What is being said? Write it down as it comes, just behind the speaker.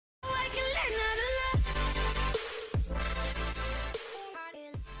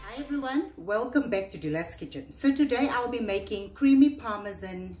everyone, welcome back to Dula's Kitchen. So today I'll be making creamy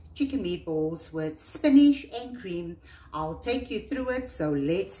parmesan chicken meatballs with spinach and cream. I'll take you through it, so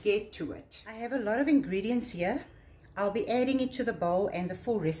let's get to it. I have a lot of ingredients here. I'll be adding it to the bowl and the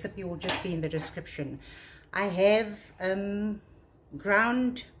full recipe will just be in the description. I have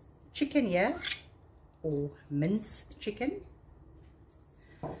ground chicken here, or minced chicken.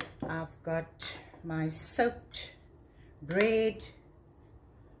 I've got my soaked bread,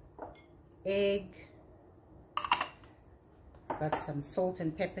 egg, got some salt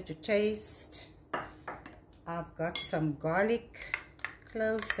and pepper to taste. I've got some garlic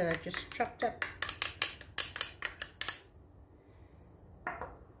cloves that I just chopped up,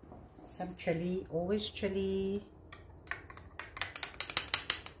 some chili, always chili.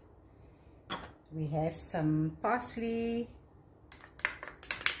 We have some parsley,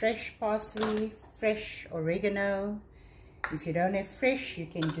 fresh parsley, fresh oregano. If you don't have fresh, you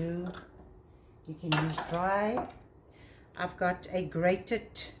can use dry. I've got a grated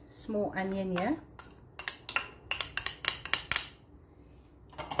small onion here,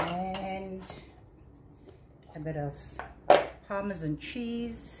 and a bit of Parmesan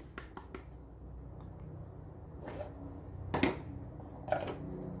cheese,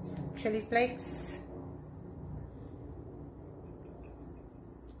 some chili flakes,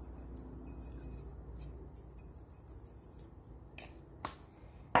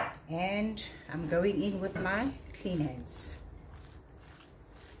 and I'm going in with my clean hands,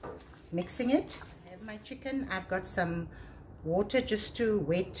 mixing it. I have my chicken. I've got some water just to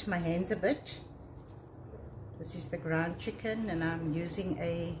wet my hands a bit. This is the ground chicken, and I'm using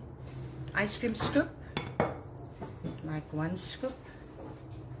a ice cream scoop, like 1 scoop.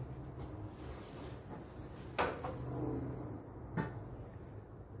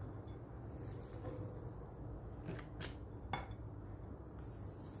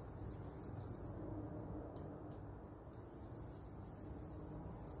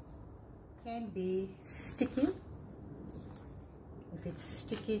 Can be sticky. If it's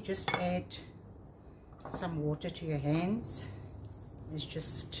sticky, just add some water to your hands. It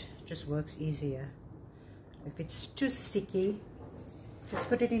just works easier. If it's too sticky, just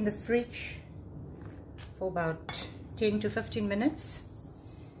put it in the fridge for about 10 to 15 minutes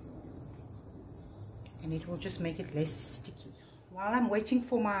and it will just make it less sticky. While I'm waiting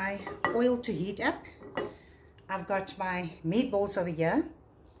for my oil to heat up, I've got my meatballs over here.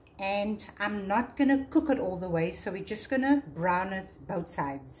 And I'm not going to cook it all the way, so we're just going to brown it both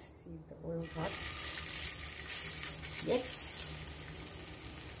sides. See if the oil's hot. Yes.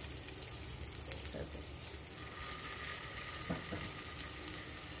 Perfect.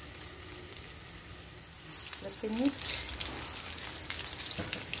 Flipping it.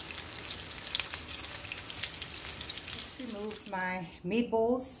 Just remove my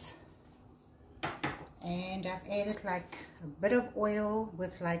meatballs. And I've added like a bit of oil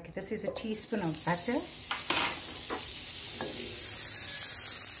with like, this is a teaspoon of butter.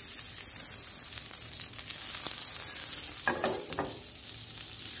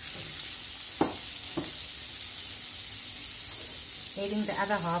 Adding the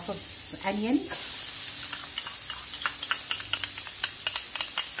other half of onion.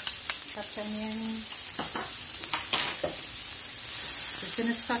 Chopped onion. Just going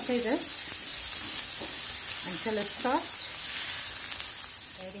to saute this until it's soft.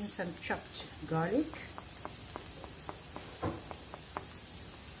 Adding some chopped garlic.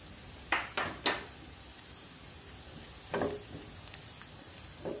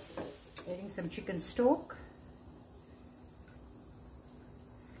 Adding some chicken stork.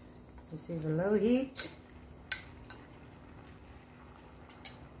 This is a low heat.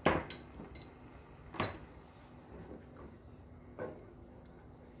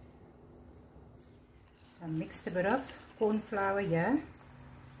 I mixed a bit of cornflour here,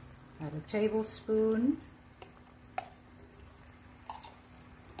 about a tablespoon.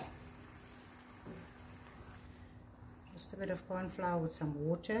 Just a bit of cornflour with some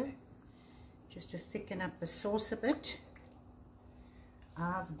water, just to thicken up the sauce a bit.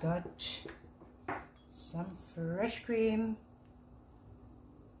 I've got some fresh cream.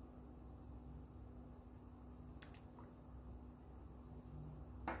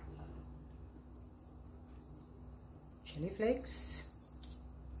 Chili flakes.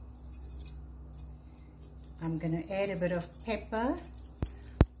 I'm going to add a bit of pepper,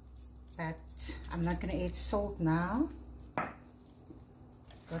 but I'm not going to add salt now.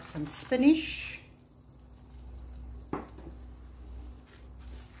 Got some spinach.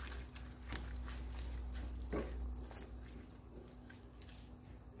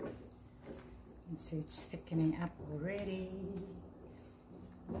 You can see it's thickening up already.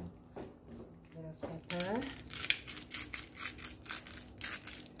 bit of pepper.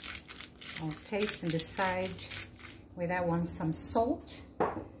 I'll taste and decide whether I want some salt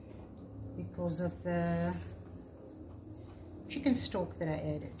because of the chicken stock that I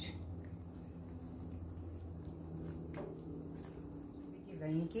added.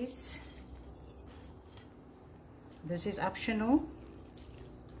 This is optional.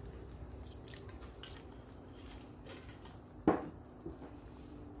 I'm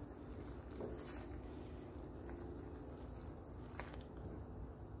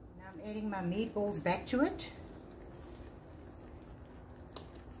adding my meatballs back to it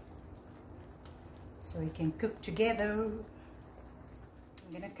so we can cook together.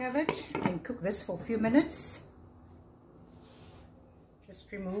 I'm going to cover it and cook this for a few minutes.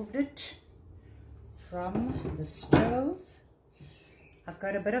 Just removed it from the stove. I've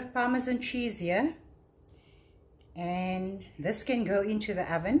got a bit of Parmesan cheese here, and this can go into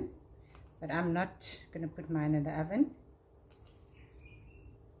the oven, but I'm not going to put mine in the oven.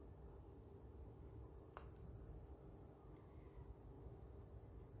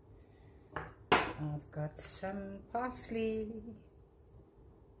 I've got some parsley.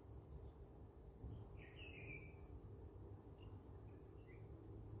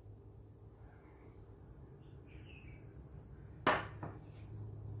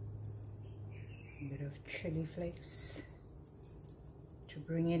 A bit of chili flakes to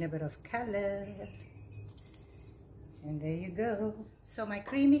bring in a bit of color. And there you go. So my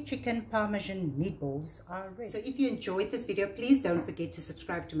creamy chicken parmesan meatballs are ready. So if you enjoyed this video, please don't forget to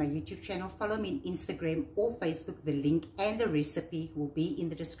subscribe to my YouTube channel. Follow me on Instagram or Facebook. The link and the recipe will be in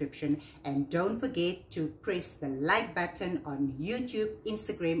the description. And don't forget to press the like button on YouTube,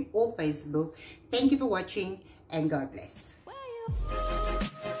 Instagram or Facebook. Thank you for watching, and God bless.